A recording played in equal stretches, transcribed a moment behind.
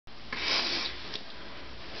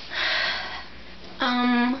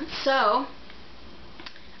So,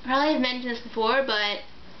 I probably have mentioned this before, but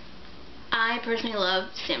I personally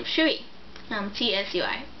love Tsui.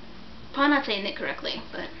 Tsui. Probably not saying it correctly,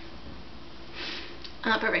 but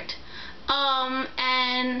perfect.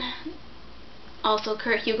 And also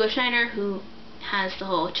Kurt Hugo Schneider, who has the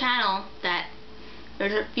whole channel that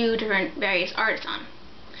there's a few different various artists on.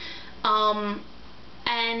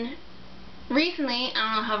 And recently, I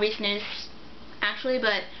don't know how recent it is actually,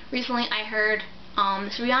 but recently I heard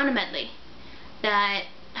this Rihanna medley that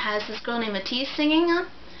has this girl named Matisse singing on,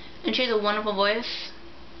 and she has a wonderful voice.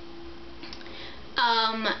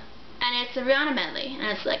 And it's a Rihanna medley, and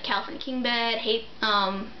it's like California King Bed, Hate,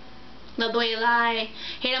 Love the Way You Lie,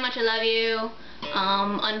 Hate How Much I Love You,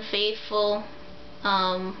 Unfaithful,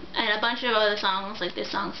 and a bunch of other songs, like there's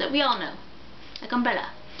songs that we all know, like Umbrella.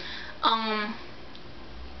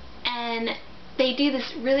 And they do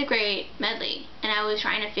this really great medley, and I was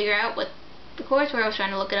trying to figure out what the chords were. I was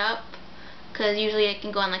trying to look it up, because usually I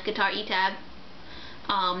can go on like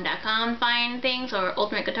guitaretab.com find things, or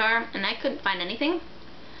Ultimate Guitar, and I couldn't find anything.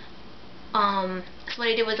 So what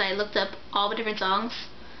I did was I looked up all the different songs,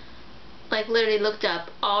 like literally looked up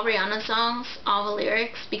all Rihanna songs, all the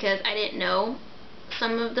lyrics, because I didn't know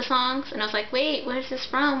some of the songs, and I was like, wait, where's this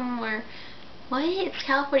from? Or what? It's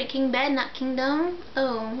California King Bed, not Kingdom?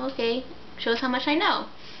 Oh, okay. Shows how much I know.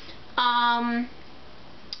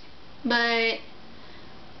 But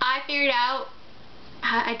I figured out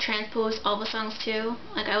how I transposed all the songs too.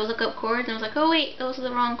 Like I would look up chords and I was like, oh wait, those are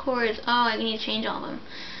the wrong chords. Oh, I need to change all of them.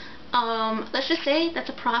 Let's just say that's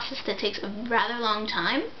a process that takes a rather long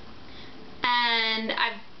time, and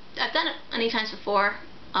I've done it many times before.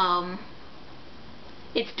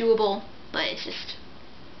 It's doable, but it's just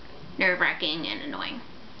nerve-wracking and annoying.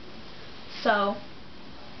 So,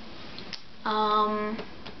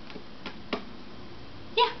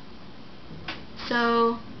 yeah.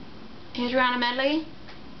 So, here's Rihanna medley.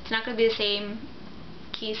 It's not going to be the same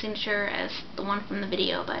key signature as the one from the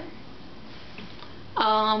video, but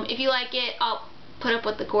if you like it, I'll put up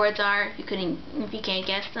what the chords are if you can't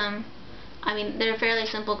guess them. I mean, they're fairly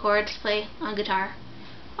simple chords to play on guitar.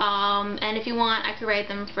 And if you want, I could write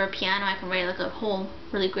them for a piano. I can write like a whole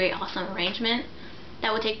really great, awesome arrangement.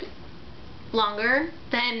 That would take longer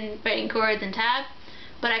than writing chords in tab,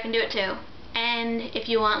 but I can do it too. And if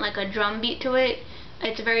you want like a drum beat to it,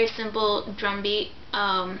 it's a very simple drum beat.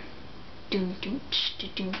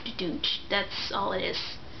 That's all it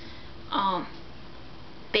is.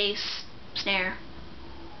 Bass, snare,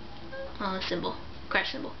 cymbal,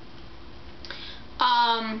 crash cymbal.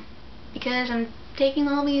 Because I'm taking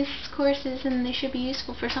all these courses and they should be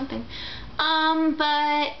useful for something.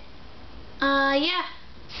 Yeah.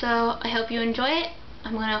 So I hope you enjoy it.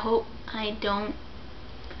 I'm gonna hope I don't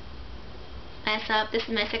mess up. This is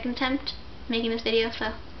my second attempt making this video,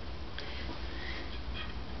 so.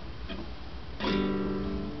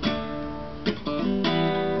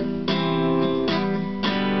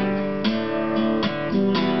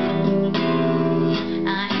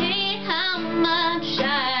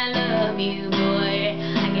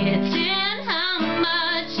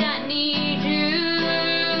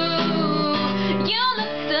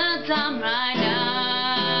 Right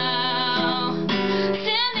now,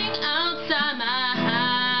 standing outside my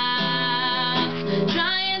house,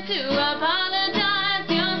 trying to apologize.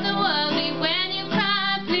 You're so ugly when you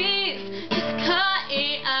cry. Please just cut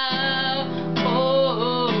it out.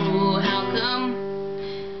 Oh, how come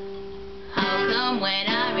when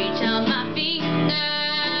I reach out my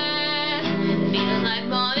fingers, it feels like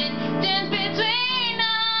more distance between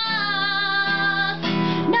us.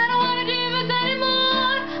 And I don't wanna do this anymore.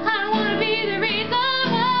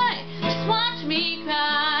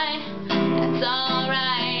 That's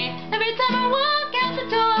alright. Every time I walk out the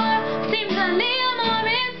door, seems I leave more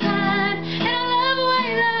inside. And I love the way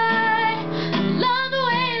you lie, love the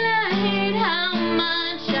way you lie. Hate how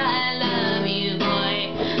much I love you,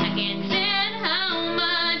 boy. I can't stand how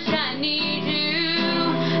much I need you.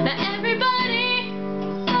 Now everybody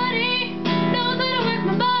knows I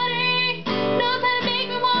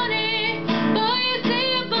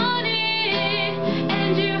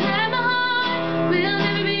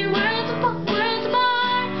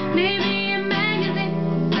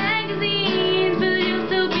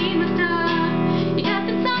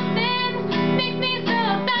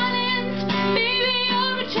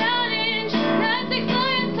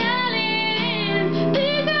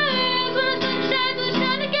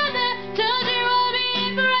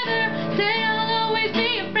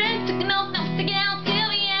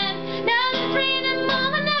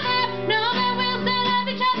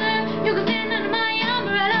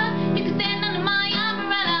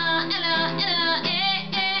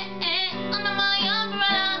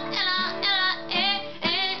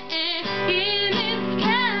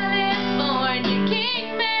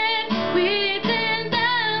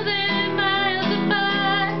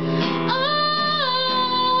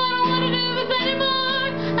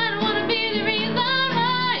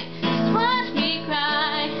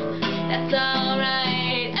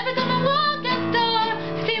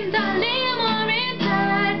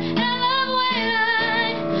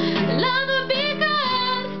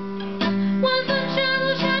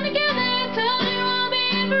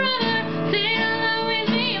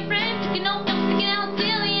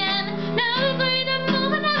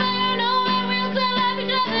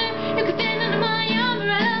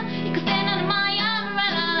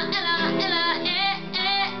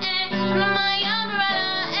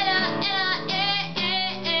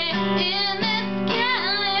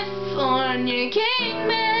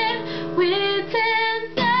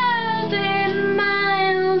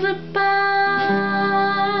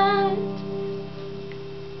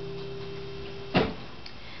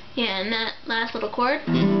and that last little chord, I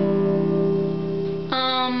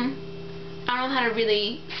don't know how to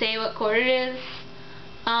really say what chord it is,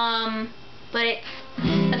 but it's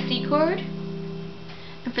a C chord.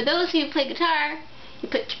 And for those who play guitar, you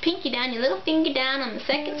put your pinky down, your little finger down on the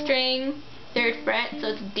 2nd string, 3rd fret, so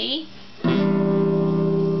it's D.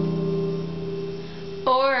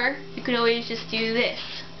 Or you could always just do this,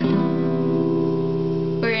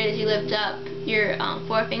 whereas you lift up your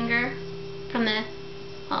forefinger from the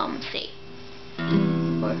C.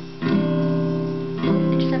 Or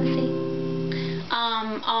just have a C.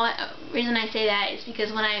 Reason I say that is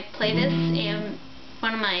because when I play this, and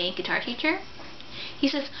one of my guitar teacher, he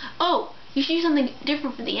says, "Oh, you should use something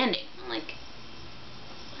different for the ending." I'm like,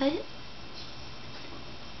 "What?" And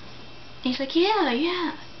he's like, "Yeah,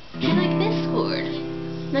 you like this chord."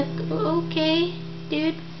 I'm like, "Okay,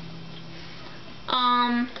 dude."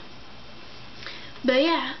 But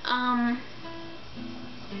yeah,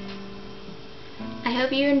 I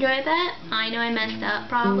hope you enjoyed that. I know I messed up,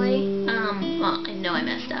 probably. Well, I know I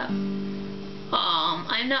messed up.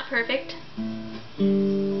 I'm not perfect. I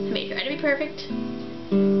may try to be perfect.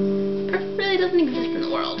 Perfect really doesn't exist in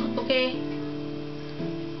the world, okay?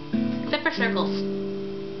 Except for circles.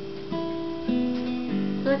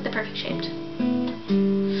 I like the perfect shaped.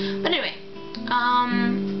 But anyway,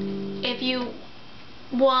 if you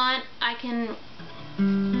want, I can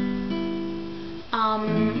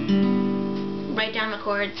write down the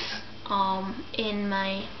chords in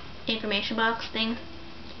my information box thing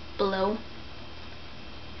below.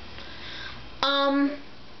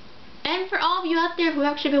 And for all of you out there who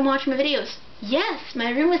have actually been watching my videos, yes, my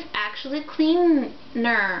room is actually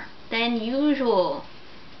cleaner than usual.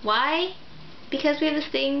 Why? Because we have this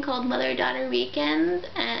thing called Mother-Daughter Weekend,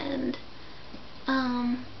 and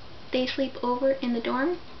they sleep over in the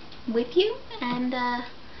dorm with you, and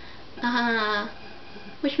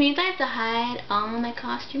which means I have to hide all my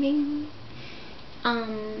costuming,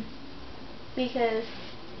 because,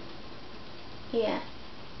 yeah,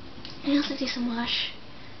 I also do some wash,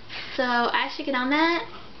 so I should get on that.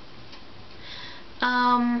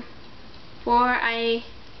 Before I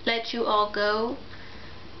let you all go,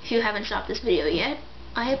 if you haven't stopped this video yet,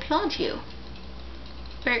 I applaud you.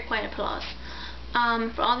 Very quiet applause.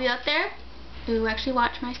 For all of you out there who actually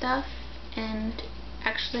watch my stuff and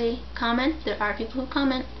actually comment, there are people who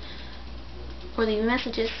comment or leave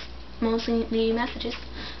messages, mostly leave messages.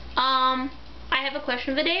 I have a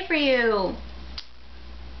question of the day for you.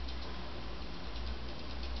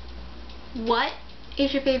 What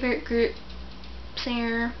is your favorite group,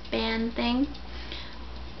 singer, band thing?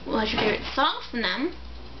 What's your favorite songs from them?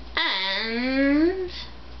 And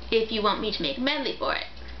if you want me to make a medley for it.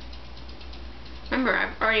 Remember,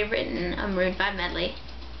 I've already written a Maroon 5 medley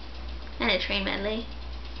and a Train medley,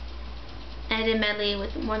 and I did a medley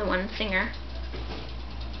with more than one singer.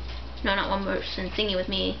 No, not one person singing with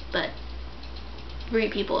me, but 3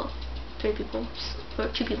 people, or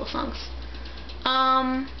 2 people songs.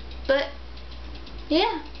 But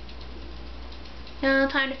yeah, now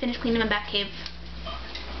time to finish cleaning my back cave.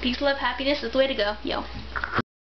 Peace, love, happiness is the way to go. Yo.